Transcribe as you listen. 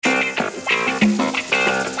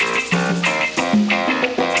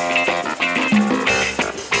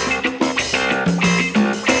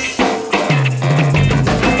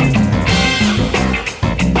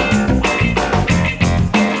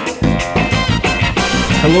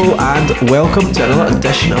Hello and welcome to another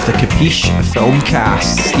edition of the Capiche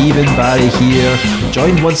Filmcast. Stephen Barry here,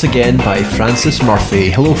 joined once again by Francis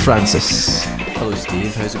Murphy. Hello, Francis. Hello,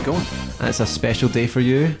 Steve. How's it going? It's a special day for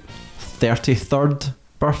you. 33rd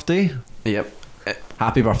birthday. Yep.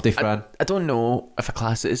 Happy birthday, Fran. I don't know if a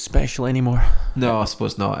class is special anymore. No, I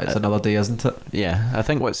suppose not. It's another day, isn't it? Yeah, I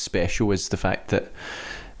think what's special is the fact that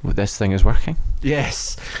this thing is working.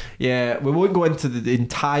 Yes. Yeah, we won't go into the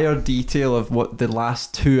entire detail of what the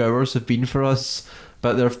last 2 hours have been for us,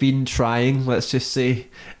 but they've been trying, let's just say,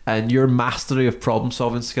 and your mastery of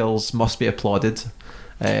problem-solving skills must be applauded.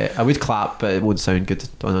 I would clap, but it won't sound good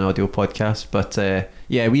on an audio podcast. But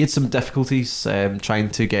yeah, we had some difficulties trying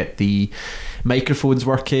to get the microphones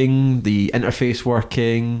working, the interface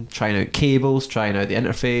working, trying out cables, trying out the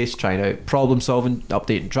interface, trying out problem-solving,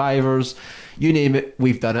 updating drivers. You name it,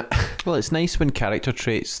 we've done it. Well, it's nice when character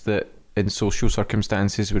traits that in social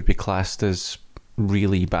circumstances would be classed as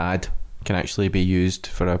really bad can actually be used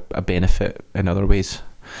for a benefit in other ways.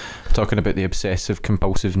 I'm talking about the obsessive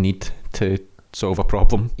compulsive need to solve a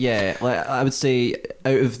problem. Yeah, like I would say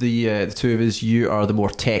out of the two of us, you are the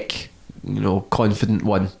more tech, confident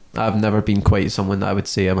one. I've never been quite someone that I would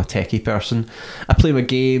say I'm a techie person. I play my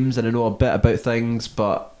games and I know a bit about things,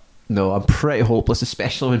 but no, I'm pretty hopeless,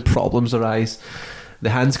 especially when problems arise. The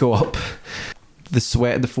hands go up, the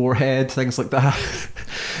sweat in the forehead, things like that.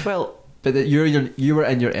 Well, but you were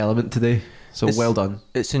in your element today, so well done.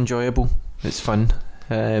 It's enjoyable. It's fun.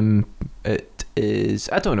 It is.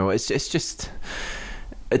 I don't know. It's just.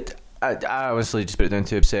 I honestly just put it down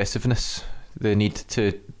to obsessiveness. The need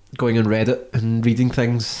to going on Reddit and reading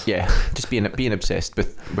things. Yeah, just being obsessed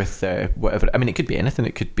with whatever. I mean, it could be anything.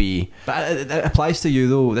 It could be. But it applies to you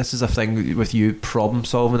though. This is a thing with you. Problem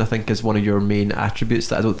solving, I think, is one of your main attributes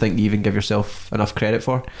that I don't think you even give yourself enough credit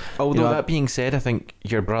for. Although that being said, I think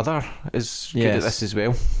your brother is good at this as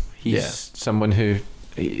well. He's someone who,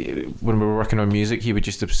 when we were working on music, he would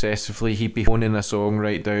just obsessively, he'd be honing a song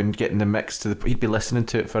right down, getting the mix to he'd be listening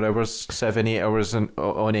to it for hours, 7-8 hours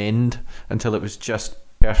on end until it was just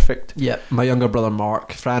perfect. Yeah, my younger brother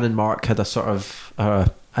Fran and Mark had a sort of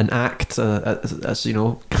an act, as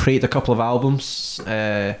create a couple of albums.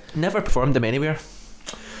 Never performed them anywhere.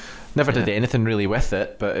 Never did anything really with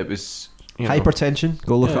it, but it was Hypertension.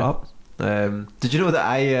 Go look it up. Did you know that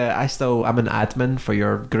I'm an admin for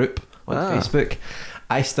your group on Facebook?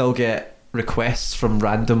 I still get requests from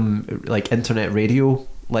random internet radio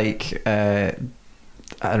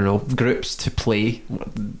I don't know, groups to play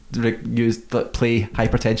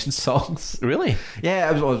hypertension songs. Really?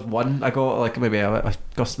 Yeah, I was one. I got maybe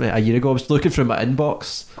a year ago. I was looking through my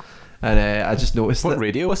inbox and I just noticed. What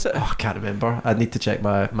radio was it? Oh, I can't remember. I'd need to check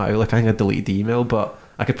my Outlook. I think I deleted the email, but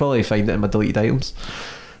I could probably find it in my deleted items.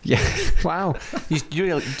 Yeah. Wow. Do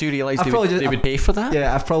you realise they would pay for that?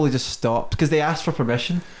 Yeah, I've probably just stopped because they asked for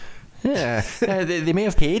permission. Yeah, they may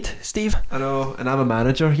have paid, Steve. I know, and I'm a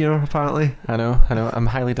manager here, apparently. I know. I'm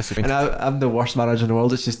highly disappointed. And I'm the worst manager in the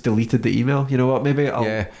world. It's just deleted the email. You know what? Maybe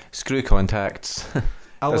screw contacts.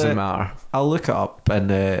 Doesn't matter. I'll look it up and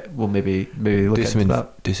we'll maybe look into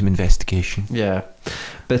that. Do some investigation. Yeah,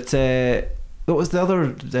 but what was the other?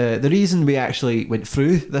 The reason we actually went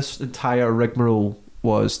through this entire rigmarole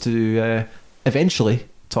was to eventually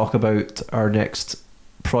talk about our next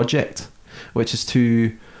project, which is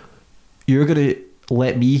you're going to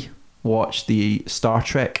let me watch the Star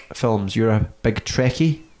Trek films. You're a big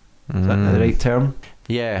Trekkie. Is that the right term?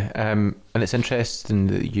 Yeah, and it's interesting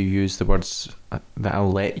that you use the words that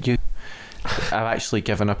I'll let you. I've actually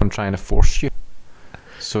given up on trying to force you.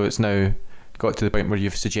 So it's now got to the point where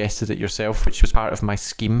you've suggested it yourself, which was part of my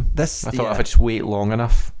scheme. I thought if I just wait long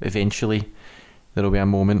enough, eventually there'll be a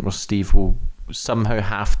moment where Steve will somehow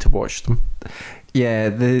have to watch them. Yeah,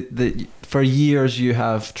 the for years you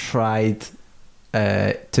have tried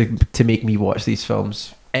to make me watch these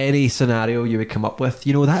films. Any scenario you would come up with,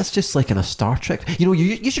 that's just like in a Star Trek.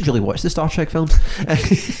 You should really watch the Star Trek films.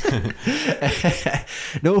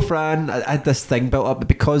 No, Fran, I had this thing built up, but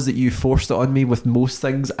because that you forced it on me with most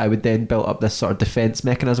things, I would then build up this sort of defense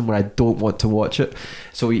mechanism where I don't want to watch it,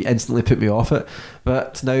 so he instantly put me off it.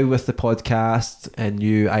 But now with the podcast and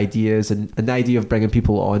new ideas and the idea of bringing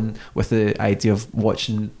people on with the idea of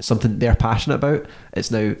watching something they're passionate about,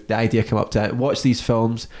 it's now the idea come up to watch these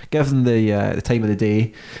films, give them the time of the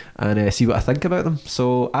day, and see what I think about them.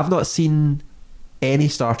 So I've not seen any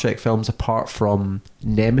Star Trek films apart from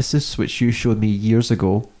Nemesis, which you showed me years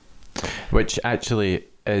ago, which actually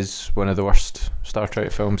is one of the worst Star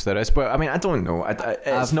Trek films there is. But I mean, I don't know.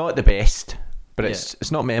 It's not the best, but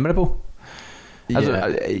it's not memorable.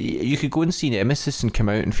 You could go and see Nemesis and come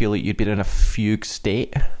out and feel like you'd been in a fugue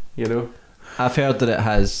state, I've heard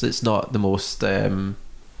that it's not the most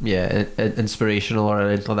inspirational or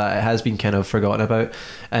anything like that. It has been kind of forgotten about.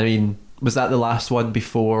 I mean, was that the last one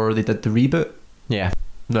before they did the reboot? Yeah.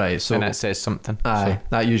 Right, so and it says something. Aye,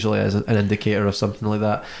 that usually is an indicator of something like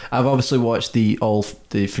that. I've obviously watched the 3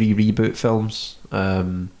 reboot films,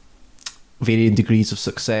 varying degrees of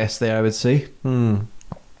success there, I would say.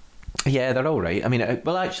 Yeah, they're all right. I mean,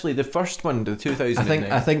 well, actually, the first one, the 2009.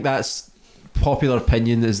 I think that's popular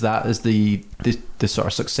opinion, is the sort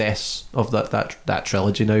of success of that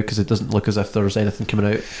trilogy now, because it doesn't look as if there's anything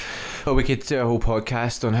coming out. Well, we could do a whole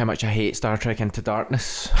podcast on how much I hate Star Trek Into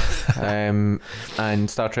Darkness, and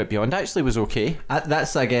Star Trek Beyond actually was okay.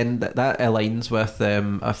 That's again that aligns with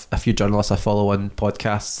a few journalists I follow on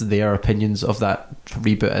podcasts. Their opinions of that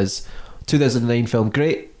reboot is 2009 film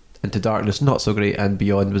great, Into Darkness not so great, and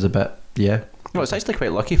Beyond was a bit Well, it's actually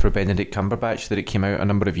quite lucky for Benedict Cumberbatch that it came out a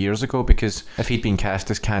number of years ago, because if he'd been cast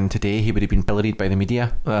as Khan today, he would have been pilloried by the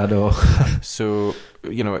media. I know. So,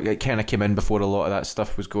 you know, it kind of came in before a lot of that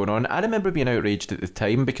stuff was going on. I remember being outraged at the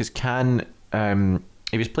time because Khan,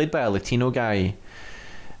 he was played by a Latino guy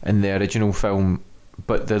in the original film,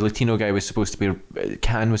 but the Latino guy was supposed to be,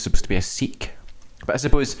 Khan was supposed to be a Sikh. But I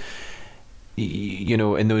suppose, you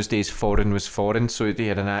know, in those days, foreign was foreign, so he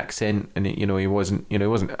had an accent, and he wasn't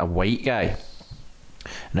a white guy.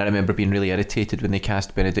 And I remember being really irritated when they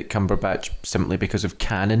cast Benedict Cumberbatch simply because of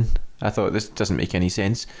canon. I thought, this doesn't make any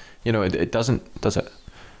sense. You know, it doesn't, does it?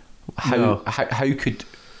 How could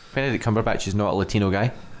Benedict Cumberbatch is not a Latino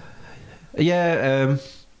guy? Yeah.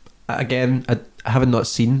 Again, I haven't not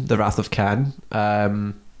seen The Wrath of Khan.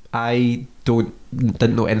 I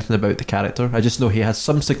didn't know anything about the character. I just know he has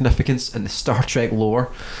some significance in the Star Trek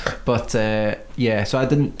lore. But so I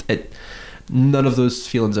didn't. None of those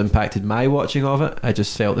feelings impacted my watching of it. I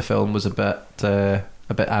just felt the film was a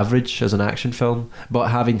bit average as an action film. But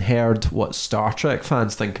having heard what Star Trek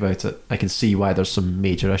fans think about it, I can see why there's some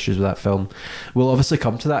major issues with that film. We'll obviously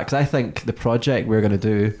come to that, because I think the project we're going to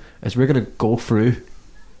do is we're going to go through.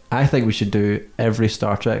 I think we should do every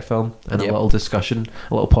Star Trek film and a little discussion,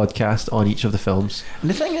 a little podcast on each of the films. And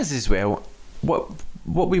the thing is, as well, what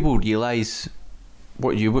we will realise,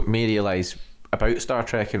 what you may realise about Star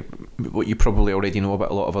Trek, and what you probably already know about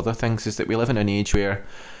a lot of other things, is that we live in an age where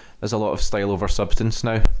there's a lot of style over substance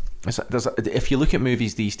now. If you look at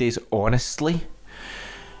movies these days, honestly,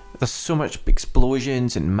 there's so much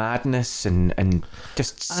explosions and madness and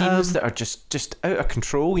just scenes that are just out of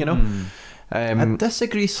control, you know. I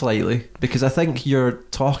disagree slightly, because I think you're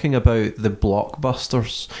talking about the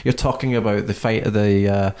blockbusters. You're talking about the fight of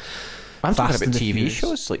the I'm Fast talking about TV Furious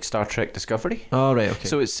shows like Star Trek Discovery. Oh, right, okay.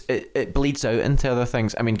 So it bleeds out into other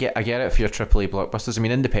things. I mean, I get it for your AAA blockbusters. I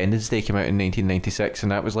mean, Independence Day came out in 1996,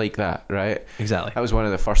 and that was like that, right? Exactly. That was one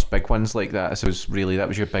of the first big ones like that. So that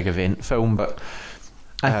was your big event film. But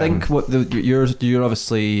I think what you're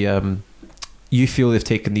obviously you feel they've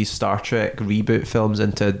taken these Star Trek reboot films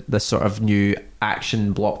into this sort of new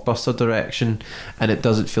action blockbuster direction, and it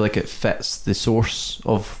doesn't feel like it fits the source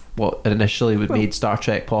of what initially made Star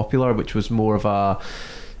Trek popular, which was more of a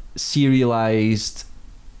serialized,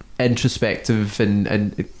 introspective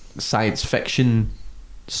and science fiction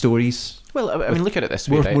stories. Well, I mean, look at it this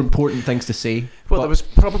way, more important things to say. Well, there was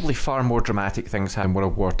probably far more dramatic things in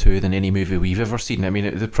World War II than any movie we've ever seen. I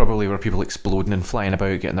mean, there probably were people exploding and flying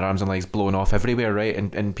about, getting their arms and legs blown off everywhere, right?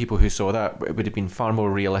 And people who saw that, it would have been far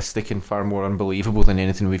more realistic and far more unbelievable than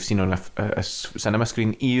anything we've seen on a cinema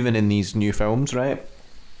screen, even in these new films, right?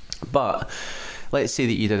 But let's say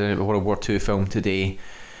that you did a World War II film today,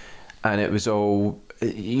 and it was all,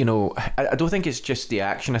 you know, I don't think it's just the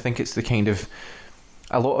action. I think it's the kind of,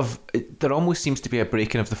 there almost seems to be a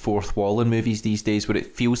breaking of the fourth wall in movies these days, where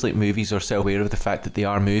it feels like movies are self-aware of the fact that they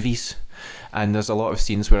are movies, and there's a lot of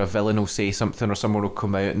scenes where a villain will say something, or someone will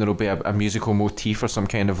come out and there'll be a musical motif or some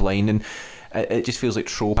kind of line, and it just feels like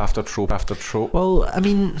trope after trope after trope. Well, I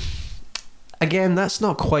mean, again, that's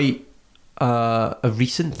not quite a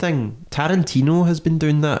recent thing. Tarantino has been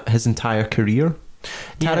doing that his entire career.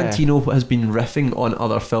 Tarantino has been riffing on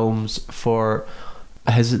other films for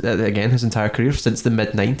his entire career since the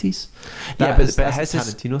mid-90s. But his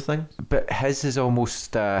Tarantino thing. But his is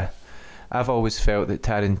almost. I've always felt that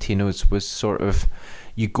Tarantino's was sort of,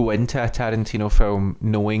 you go into a Tarantino film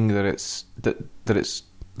knowing that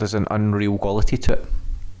there's an unreal quality to it.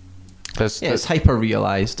 It's hyper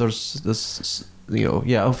realised. There's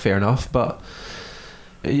fair enough, but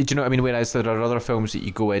do you know what I mean? Whereas there are other films that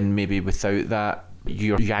you go in maybe without that,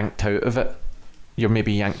 you're yanked out of it. you're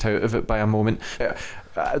maybe yanked out of it by a moment.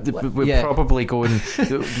 We're Yeah. probably going.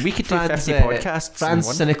 We could do 50 podcasts. Fran's in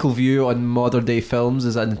one. cynical view on modern day films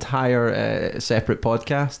is an entire separate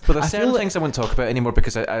podcast. But there's I certain feel things I won't talk about anymore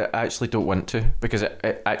because I actually don't want to, because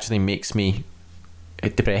it actually makes me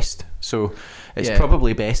depressed. So it's Yeah.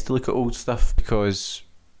 probably best to look at old stuff because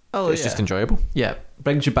it's just enjoyable. Yeah,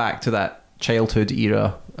 brings you back to that childhood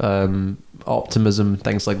era, optimism,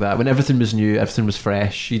 things like that. When everything was new, everything was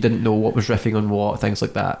fresh. You didn't know what was riffing on what, things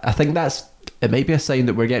like that. I think it might be a sign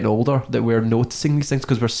that we're getting older, that we're noticing these things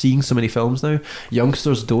because we're seeing so many films now.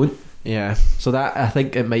 Youngsters don't. Yeah. So that, I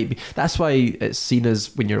think it might be, that's why it's seen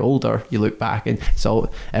as when you're older, you look back and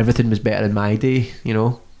everything was better in my day, you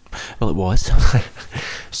know. Well, it was.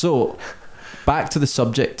 So back to the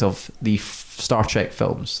subject of the Star Trek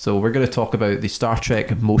films. So we're going to talk about the Star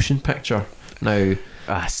Trek motion picture now.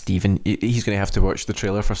 Stephen, he's going to have to watch the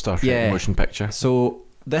trailer for Star Trek motion picture. So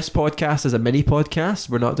this podcast is a mini podcast.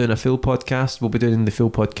 We're not doing a full podcast. We'll be doing the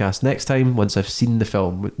full podcast next time once I've seen the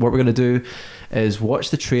film. What we're going to do is watch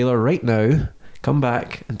the trailer right now, come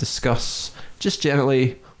back and discuss just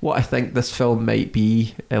generally what I think this film might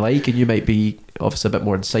be like, and you might be obviously a bit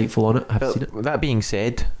more insightful on it. I haven't seen it. That being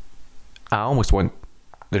said, I almost want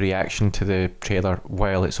the reaction to the trailer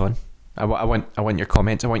while it's on. I want your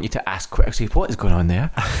comments. I want you to ask quickly, what is going on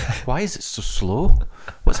there? Why is it so slow?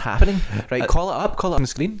 What's happening? Right, call it up on the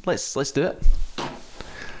screen. Let's do it.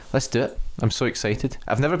 Let's do it. I'm so excited.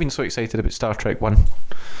 I've never been so excited about Star Trek 1.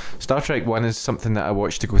 Star Trek 1 is something that I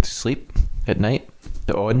watch to go to sleep at night.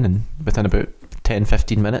 Put it on, and within about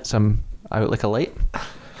 10-15 minutes I'm out like a light.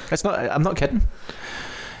 I'm not kidding.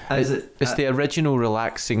 It's the original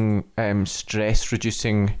relaxing, stress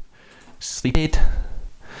reducing sleep aid.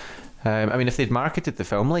 I mean, if they'd marketed the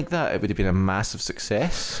film like that, it would have been a massive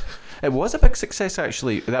success. It was a big success,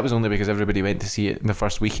 actually. That was only because everybody went to see it in the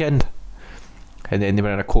first weekend, and then they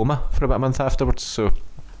were in a coma for about a month afterwards, so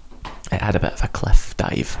it had a bit of a cliff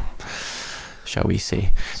dive, shall we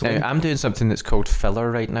say. So now, I'm doing something that's called filler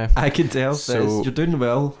right now. I can tell. So you're doing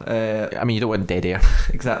well. I mean, you don't want dead air.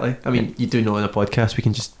 Exactly. I mean, you do know in a podcast we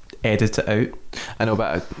can just edit it out. I know,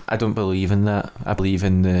 but I don't believe in that. I believe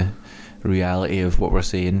in the reality of what we're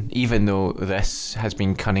saying, even though this has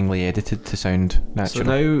been cunningly edited to sound natural.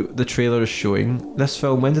 So now the trailer is showing this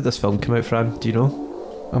film. When did this film come out, Fran? Do you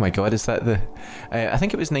know? Oh my god, is that the... I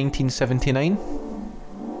think it was 1979.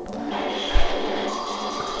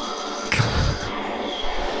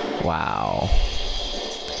 Wow.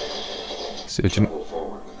 So travel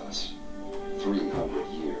forward with us 300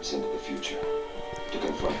 years into the future to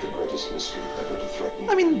confront the greatest mystery ever to threaten.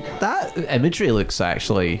 I mean, that imagery looks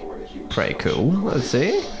actually pretty cool, I'd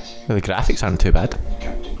say. Well, the graphics aren't too bad.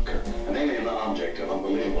 Captain Kirk, an alien object of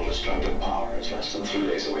unbelievable destructive power, is less than 3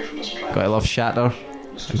 days away from this planet. Gotta love Shatner.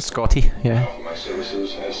 And Scotty, yeah. Offer my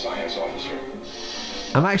services as science officer.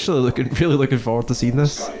 I'm actually really looking forward to seeing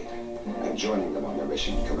this. Scotty, and joining them on their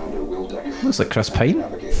mission, Commander Will Decker. Looks like Chris Pine.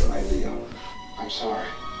 Navigator Idea. I'm sorry.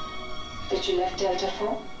 That you left Delta for?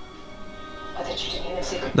 Or that you didn't even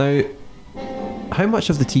say good? Now, how much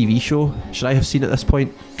of the TV show should I have seen at this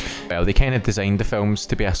point? Well, they kind of designed the films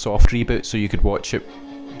to be a soft reboot so you could watch it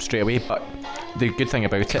straight away, but the good thing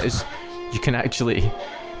about it is you can actually...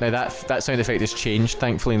 Now that sound effect has changed,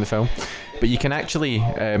 thankfully, in the film, but you can actually...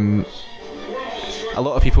 a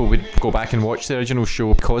lot of people would go back and watch the original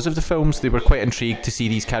show because of the films. They were quite intrigued to see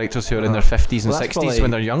these characters who are in their 50s and 60s when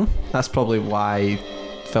they're young. That's probably why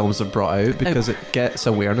films are brought out, because it gets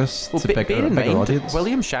awareness to bigger audience.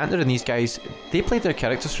 William Shatner and these guys, they played their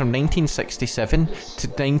characters from 1967 to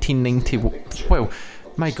 1990. Well,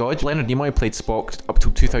 my God, Leonard Nimoy played Spock up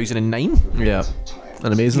till 2009. Yeah,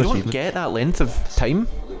 an amazing You don't achievement. get that length of time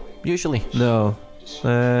usually. No.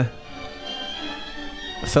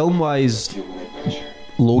 Film-wise,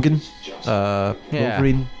 Logan,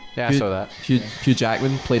 Wolverine. Yeah, I saw that. Hugh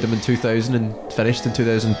Jackman played him in 2000 and finished in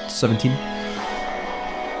 2017.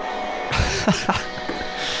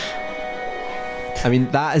 I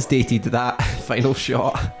mean, that is dated, that final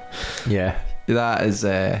shot. Yeah. That is,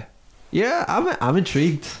 yeah, I'm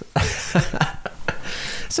intrigued.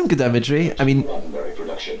 Some good imagery. I mean, Roddenberry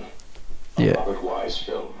production. A yeah. Robert Wise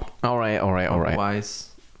film. All right.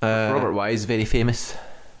 Wise. Robert Wise, very famous.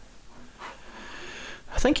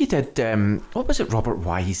 I think he did. What was it? Robert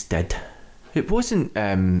Wise did. It wasn't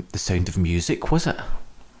The Sound of Music, was it?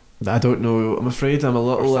 I don't know. I'm afraid I'm a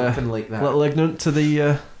little, something like that. little ignorant to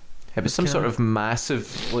the. It was some sort of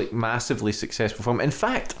massively successful film. In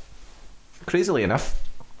fact, crazily enough,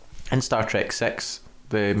 in Star Trek 6,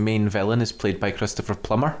 the main villain is played by Christopher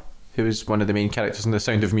Plummer, who is one of the main characters in The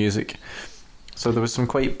Sound of Music. So there was some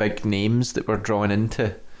quite big names that were drawn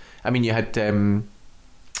into I mean, you had who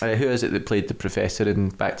is it that played the professor in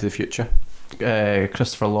Back to the Future?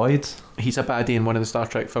 Christopher Lloyd. He's a baddie in one of the Star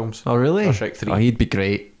Trek films. Oh, really? Star Trek 3. Oh, he'd be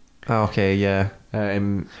great. Oh, okay, yeah.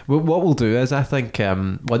 What we'll do is, I think,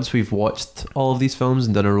 once we've watched all of these films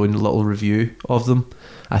and done our own little review of them,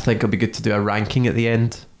 I think it'll be good to do a ranking at the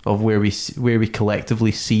end of where we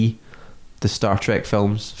collectively see the Star Trek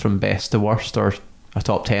films from best to worst, or a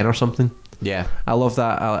top 10 or something. Yeah, I love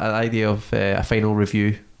that idea of a final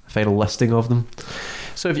review, a final listing of them.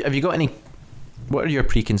 So have you got any? What are your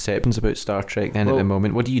preconceptions about Star Trek then at the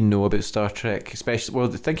moment? What do you know about Star Trek? Especially, well,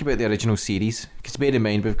 think about the original series. Because bear in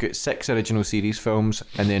mind, we've got 6 original series films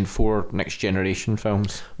and then 4 Next Generation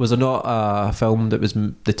films. Was there not a film that was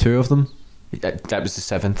the 2 of them? That was the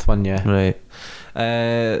 7th one, yeah. Right.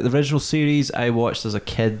 The original series I watched as a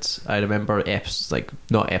kid. I remember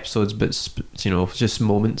not episodes, but just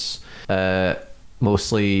moments.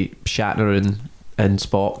 Mostly Shatner and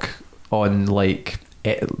Spock on like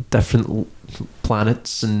different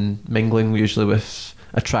planets and mingling usually with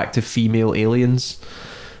attractive female aliens,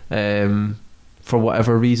 for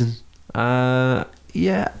whatever reason. Yeah.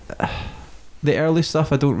 The early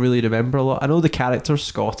stuff I don't really remember a lot. I know the characters,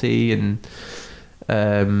 Scotty and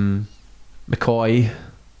McCoy,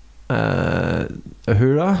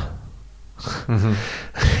 Uhura.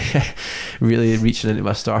 Mm-hmm. Really reaching into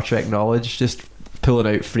my Star Trek knowledge, just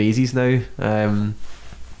pulling out phrases now.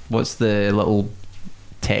 What's the little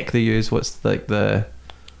tech they use? What's like the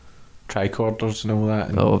tricorders and all that?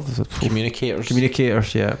 And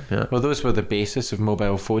communicators. Yeah. Well, those were the basis of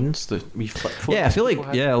mobile phones. The wee flip phones. Yeah, I feel like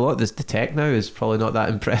a lot of the tech now is probably not that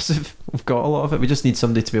impressive. We've got a lot of it. We just need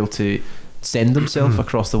somebody to be able to send themselves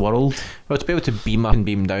across the world. Well, to be able to beam up and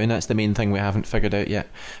beam down, that's the main thing we haven't figured out yet.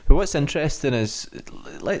 But what's interesting is,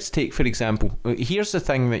 let's take for example, here's the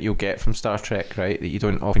thing that you'll get from Star Trek, right, that you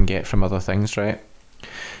don't often get from other things, right?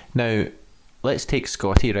 Now, let's take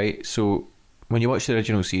Scotty, right? So when you watch the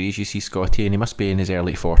original series, you see Scotty and he must be in his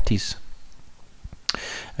early 40s,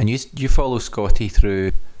 and you follow Scotty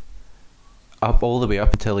through all the way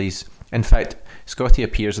up until he's, in fact, Scotty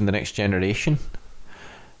appears in the Next Generation.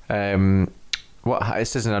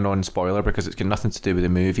 This isn't a non-spoiler because it's got nothing to do with the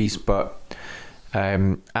movies, but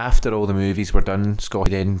after all the movies were done,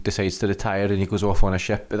 Scotty then decides to retire and he goes off on a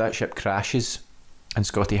ship, but that ship crashes and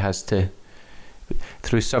Scotty has to,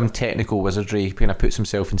 through some technical wizardry, kind of puts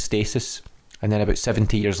himself in stasis, and then about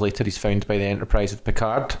 70 years later he's found by the Enterprise of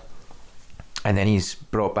Picard, and then he's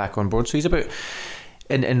brought back on board. So he's about,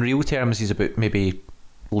 in real terms, he's about maybe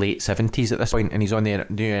late 70s at this point, and he's on the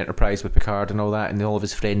new Enterprise with Picard and all that, and all of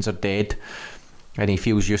his friends are dead and he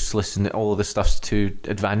feels useless and all of the stuff's too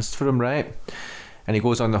advanced for him, right? And he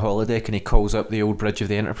goes on the holodeck and he calls up the old bridge of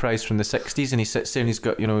the Enterprise from the 60s, and he sits there and he's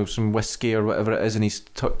got, some whiskey or whatever it is, and he's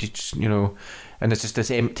and it's just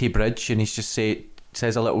this empty bridge, and he's just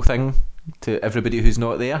says a little thing to everybody who's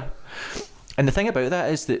not there. And the thing about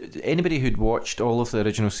that is that anybody who'd watched all of the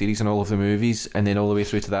original series and all of the movies and then all the way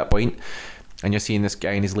through to that point, and you're seeing this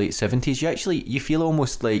guy in his late 70s, you feel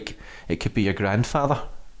almost like it could be your grandfather.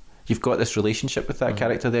 You've got this relationship with that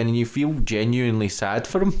character then, and you feel genuinely sad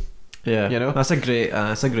for him. Yeah, that's a great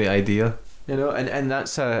idea. And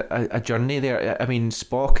that's a journey there. I mean,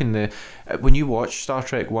 Spock when you watch Star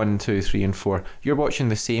Trek 1, 2, 3 and 4, you're watching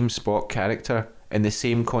the same Spock character in the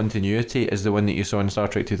same continuity as the one that you saw in Star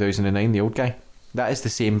Trek 2009, the old guy. That is the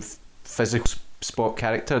same physical Spock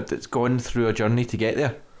character that's gone through a journey to get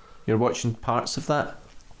there. You're watching parts of that.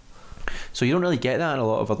 So you don't really get that in a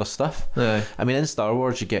lot of other stuff. Yeah. I mean, in Star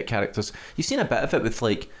Wars you get characters. You've seen a bit of it with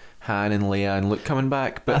like Han and Leia and Luke coming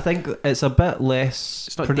back, but I think it's a bit less.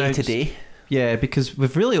 It's not pronounced. day to day. Yeah, because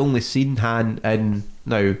we've really only seen Han in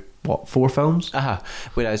now 4 films.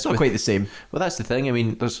 Whereas it's not quite the same. Well, that's the thing. I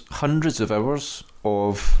mean, there's hundreds of hours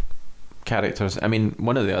of characters. I mean,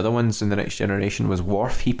 one of the other ones in the Next Generation was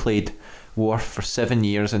Worf. He played Worf for 7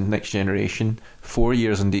 years in Next Generation, 4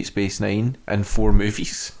 years in Deep Space Nine, and 4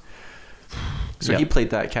 movies. So he played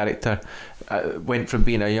that character, went from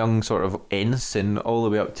being a young sort of ensign all the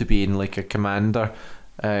way up to being like a commander,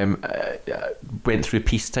 went through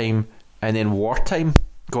peacetime and then wartime,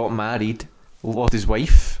 got married, lost his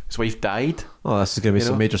wife died. Oh, this is going to be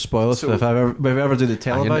some major spoilers. So if we ever do the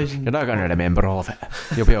television. You're not going to remember all of it.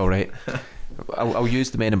 You'll be alright. I'll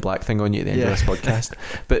use the Men in Black thing on you at the end of this podcast.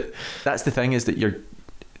 But that's the thing, is that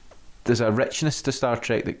there's a richness to Star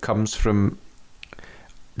Trek that comes from,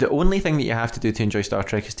 the only thing that you have to do to enjoy Star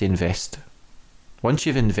Trek is to invest. Once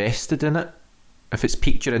you've invested in it, if it's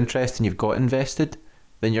piqued your interest and you've got invested,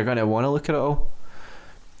 then you're going to want to look at it all.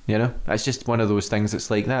 It's just one of those things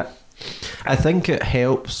that's like that. I think it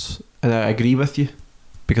helps, and I agree with you,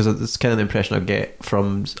 because it's kind of the impression I get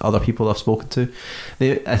from other people I've spoken to.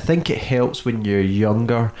 I think it helps when you're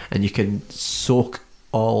younger and you can soak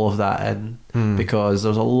all of that in, because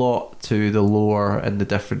there's a lot to the lore and the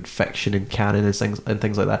different fiction and canon and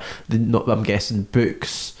things like that. I'm guessing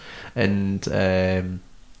books and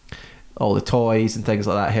all the toys and things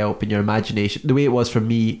like that help in your imagination. The way it was for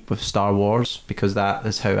me with Star Wars, because that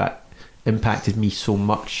is how it impacted me so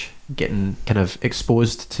much, getting kind of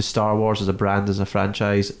exposed to Star Wars as a brand, as a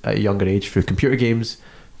franchise at a younger age through computer games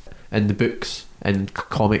and the books and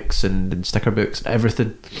comics and sticker books,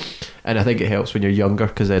 everything. And I think it helps when you're younger,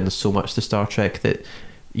 because then there's so much to Star Trek that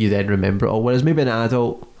you then remember it all. Whereas maybe an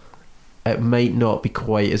adult, it might not be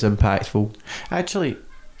quite as impactful. Actually,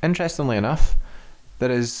 interestingly enough,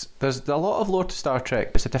 there's a lot of lore to Star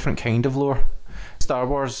Trek. It's a different kind of lore. Star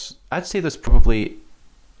Wars, I'd say there's probably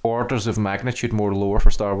orders of magnitude more lore for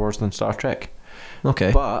Star Wars than Star Trek.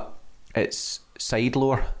 Okay. But it's side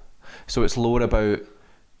lore. So it's lore about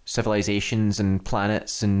civilizations and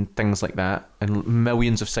planets and things like that, and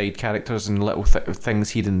millions of side characters and little things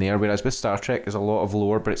hidden there, whereas with Star Trek there's a lot of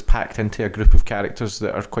lore, but it's packed into a group of characters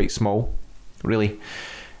that are quite small, really.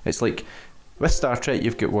 It's like, with Star Trek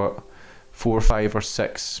you've got 4, 5 or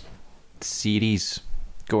 6 series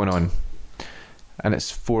going on, and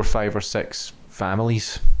it's 4, 5 or 6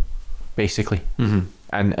 families basically.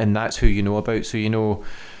 And that's who you know about, so you know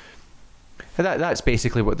that's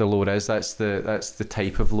basically what the lore is. That's the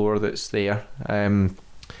type of lore that's there.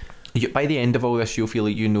 By the end of all this, you'll feel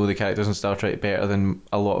like you know the characters in Star Trek better than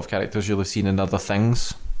a lot of characters you'll have seen in other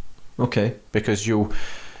things. Okay. Because you'll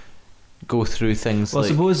go through things well,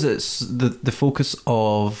 like... I suppose it's the focus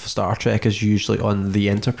of Star Trek is usually on the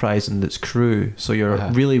Enterprise and its crew. So you're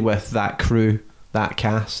really with that crew, that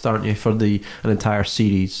cast, aren't you, for an entire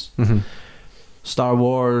series. Star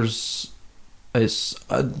Wars is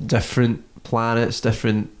different planets,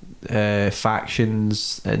 different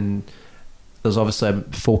factions, and there's obviously a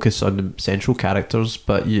focus on the central characters,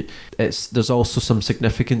 but there's also some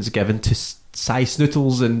significance given to Cy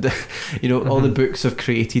Snootles, and you know, all the books have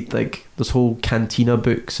created like this whole Cantina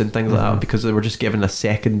books and things like that, because they were just given a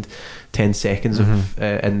second 10 seconds of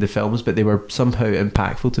in the films, but they were somehow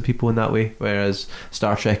impactful to people in that way, whereas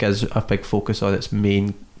Star Trek has a big focus on its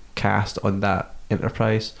main cast, on that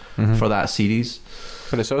Enterprise for that series.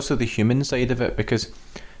 But it's also the human side of it, because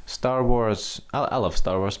Star Wars, I love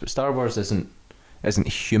Star Wars, but Star Wars isn't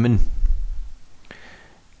human,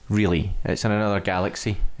 really. It's in another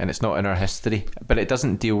galaxy, and it's not in our history, but it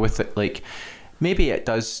doesn't deal with it like... Maybe it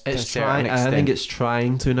does to a certain extent. I think it's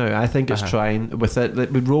trying to now. I think it's trying with it. Like,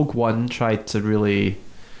 Rogue One tried to really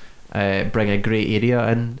bring a grey area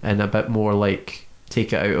in, and a bit more like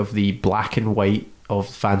take it out of the black and white of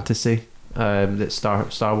fantasy. That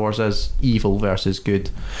Star Wars is evil versus good.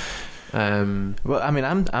 Well, I mean,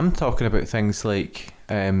 I'm talking about things like,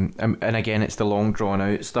 and again, it's the long drawn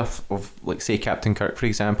out stuff of, like, say Captain Kirk, for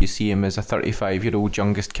example. You see him as a 35-year-old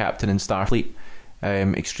youngest captain in Starfleet,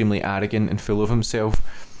 extremely arrogant and full of himself.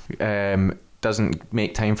 Doesn't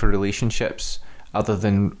make time for relationships other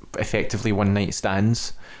than effectively one night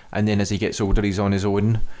stands, and then as he gets older, he's on his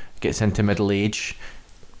own, gets into middle age.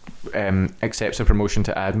 Accepts a promotion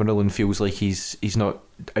to Admiral and feels like he's not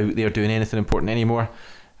out there doing anything important anymore.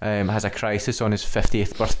 Has a crisis on his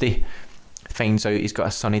 50th birthday, finds out he's got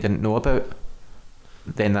a son he didn't know about.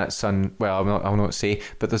 Then that son, well, I'll not say,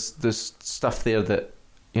 but there's stuff there that,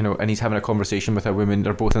 you know, and he's having a conversation with a woman.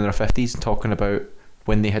 They're both in their 50s, talking about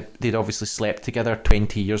when they'd obviously slept together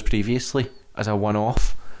 20 years previously as a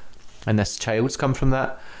one-off, and this child's come from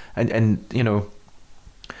that, and you know,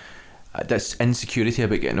 this insecurity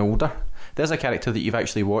about getting older. There's a character that you've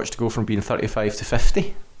actually watched go from being 35 to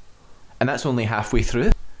 50, and that's only halfway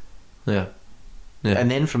through. Yeah.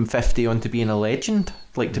 And then from 50 on to being a legend,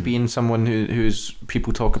 like to being someone who's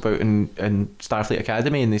people talk about in Starfleet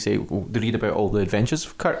Academy, and they say, well, they read about all the adventures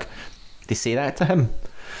of Kirk. They say that to him.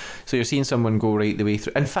 So you're seeing someone go right the way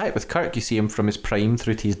through. In fact, with Kirk, you see him from his prime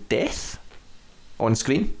through to his death on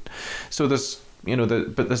screen. So there's, you know,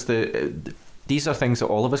 these are things that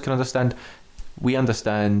all of us can understand. We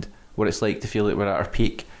understand what it's like to feel like we're at our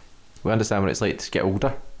peak. We understand what it's like to get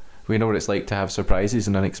older. We know what it's like to have surprises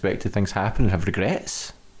and unexpected things happen and have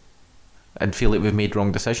regrets and feel like we've made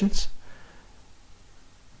wrong decisions.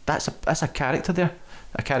 That's a character there.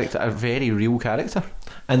 A very real character.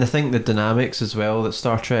 And I think the dynamics as well that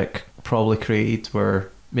Star Trek probably created were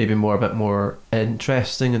maybe a bit more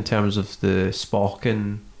interesting in terms of the Spock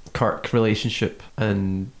and Kirk relationship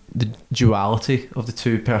and the duality of the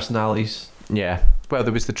two personalities. Yeah. Well,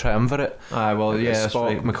 there was the triumvirate. Spock,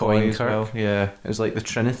 right. McCoy, and Kirk. Well. Yeah. It was like the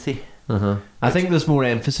Trinity. I think there's more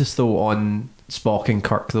emphasis though on Spock and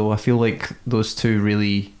Kirk, though. I feel like those two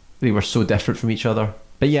they were so different from each other.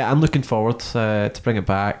 But yeah, I'm looking forward to bring it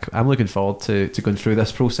back. I'm looking forward to going through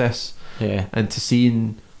this process Yeah. and to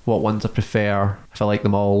seeing what ones I prefer, if I like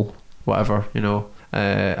them all, whatever, you know.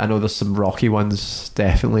 I know there's some rocky ones,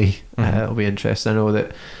 definitely. It'll be interesting. I know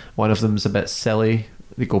that one of them's a bit silly.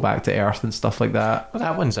 They go back to Earth and stuff like that. Well,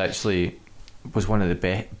 that one's actually was one of the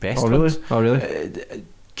best Oh really? ones. Oh really?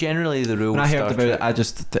 Generally, the rule. When I heard about it, I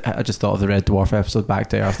just thought of the Red Dwarf episode Back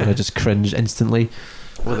to Earth, and I just cringed instantly.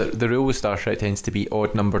 Well, the rule with Star Trek tends to be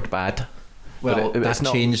odd numbered bad. Well, But that's it's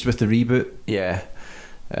not- changed with the reboot. Yeah,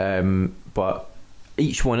 but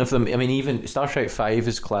each one of them. I mean, even Star Trek 5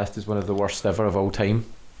 is classed as one of the worst ever of all time,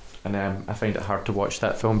 and I find it hard to watch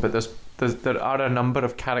that film. But there are a number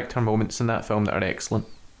of character moments in that film that are excellent,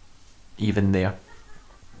 even there.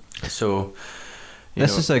 So,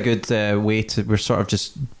 This is a good way to. We're sort of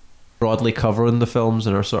just broadly covering the films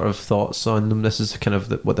and our sort of thoughts on them. This is kind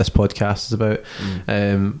of what this podcast is about.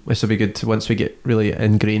 This will be good to, once we get really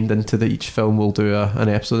ingrained into each film, we'll do an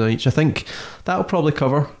episode on each. I think that'll probably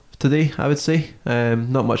cover today, I would say.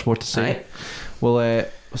 Not much more to say. Aye. Well,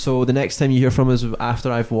 so the next time you hear from us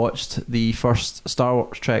after I've watched the first Star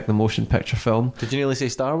Wars Trek, the motion picture film. Did you nearly say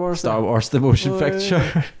Star Wars? Star Wars, the motion Oh,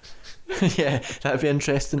 picture. Yeah, that'd be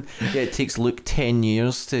interesting. Yeah, it takes Luke 10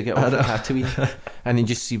 years to get off the Tatooine, and you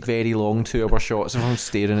just see very long 2-hour shots of him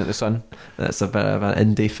staring at the sun. That's a bit of an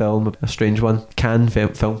indie film, a strange one. Cannes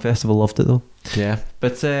Film Festival loved it though. Yeah.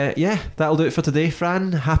 But yeah, that'll do it for today,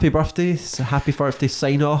 Fran. Happy birthday. It's a happy birthday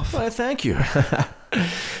sign off. Well, thank you.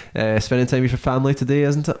 Spending time with your family today,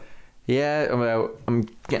 isn't it? Yeah, well, I'm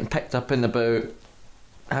getting picked up in about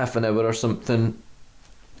half an hour or something,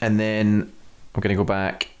 and then I'm going to go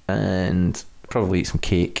back and probably eat some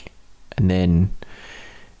cake, and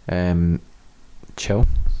then chill.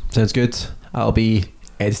 Sounds good. I'll be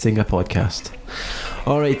editing a podcast.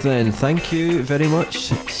 Alright then, thank you very much.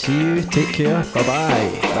 See you, take care,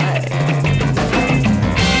 bye-bye. Bye.